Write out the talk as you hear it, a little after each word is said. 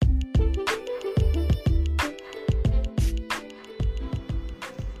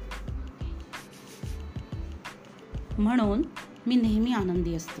म्हणून मी नेहमी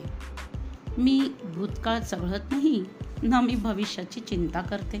आनंदी असते. मी भूतकाळ चघळत नाही ना मी भविष्याची चिंता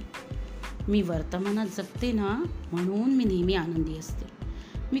करते. मी वर्तमानात जगते ना, म्हणून मी नेहमी आनंदी असते.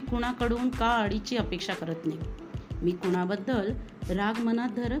 मी कुणाकडून काळीची अपेक्षा करत नाही. मी कुणाबद्दल राग मनात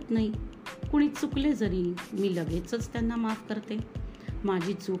धरत नाही. कुणी चुकले जरी मी लगेचच त्यांना माफ करते.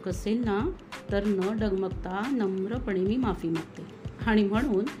 माझी चूक असेल ना तर न डगमगता नम्रपणे मी माफी मागते आणि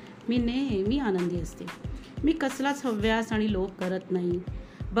म्हणून मी नेहमी आनंदी असते. मी कसलाच हव्यास आणि लोभ करत नाही.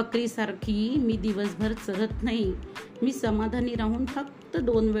 बकरीसारखी मी दिवसभर चरत नाही. मी समाधानी राहून फक्त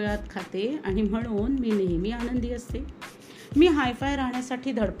 2 वेळात खाते आणि म्हणून मी नेहमी आनंदी असते. मी हायफाय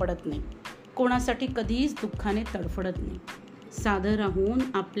राहण्यासाठी धडपडत नाही. कोणासाठी कधीच दुःखाने तडफडत नाही. साधं राहून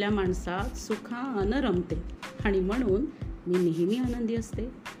आपल्या माणसात सुखानं रमते आणि म्हणून मी नेहमी आनंदी असते.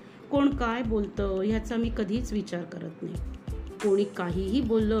 कोण काय बोलतं ह्याचा मी कधीच विचार करत नाही. कोणी काहीही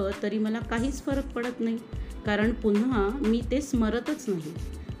बोललं तरी मला काहीच फरक पडत नाही, कारण पुन्हा मी ते स्मरतच नाही.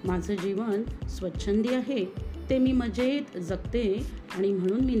 माझं जीवन स्वच्छंदी आहे, ते मी मजेत जगते आणि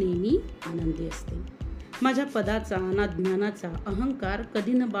म्हणून मी नेहमी आनंदी असते. माझ्या पदाचा ना ज्ञानाचा अहंकार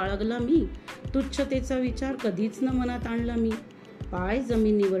कधी न बाळगला मी. तुच्छतेचा विचार कधीच न मनात आणला मी. पाय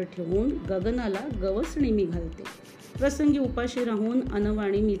जमिनीवर ठेवून गगनाला गवसणी मी घालते. प्रसंगी उपाशी राहून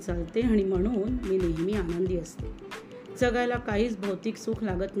अनवाणी मी चालते आणि म्हणून मी नेहमी आनंदी असते. जगायला काहीच भौतिक सुख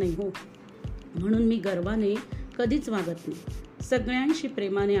लागत नाही हो, म्हणून मी गर्वाने कधीच वागत नाही. सगळ्यांशी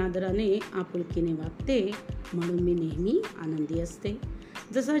प्रेमाने आदराने आपुलकीने वागते, म्हणून मी नेहमी आनंदी असते.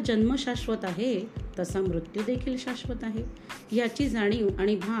 जसा जन्म शाश्वत आहे तसा मृत्यू देखील शाश्वत आहे, याची जाणीव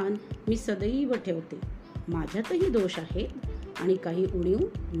आणि भान मी सदैव ठेवते. माझ्यातही दोष आहेत आणि काही उणीव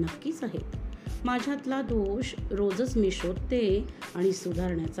नक्कीच आहेत. माझ्यातला दोष रोजच मी शोधते आणि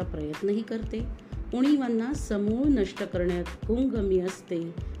सुधारण्याचा प्रयत्नही करते. उणीवांना समूळ नष्ट करण्यात गुंग मी असते,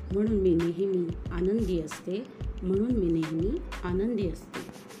 म्हणून मी नेहमी आनंदी असते. म्हणून मी नेहमी आनंदी असते.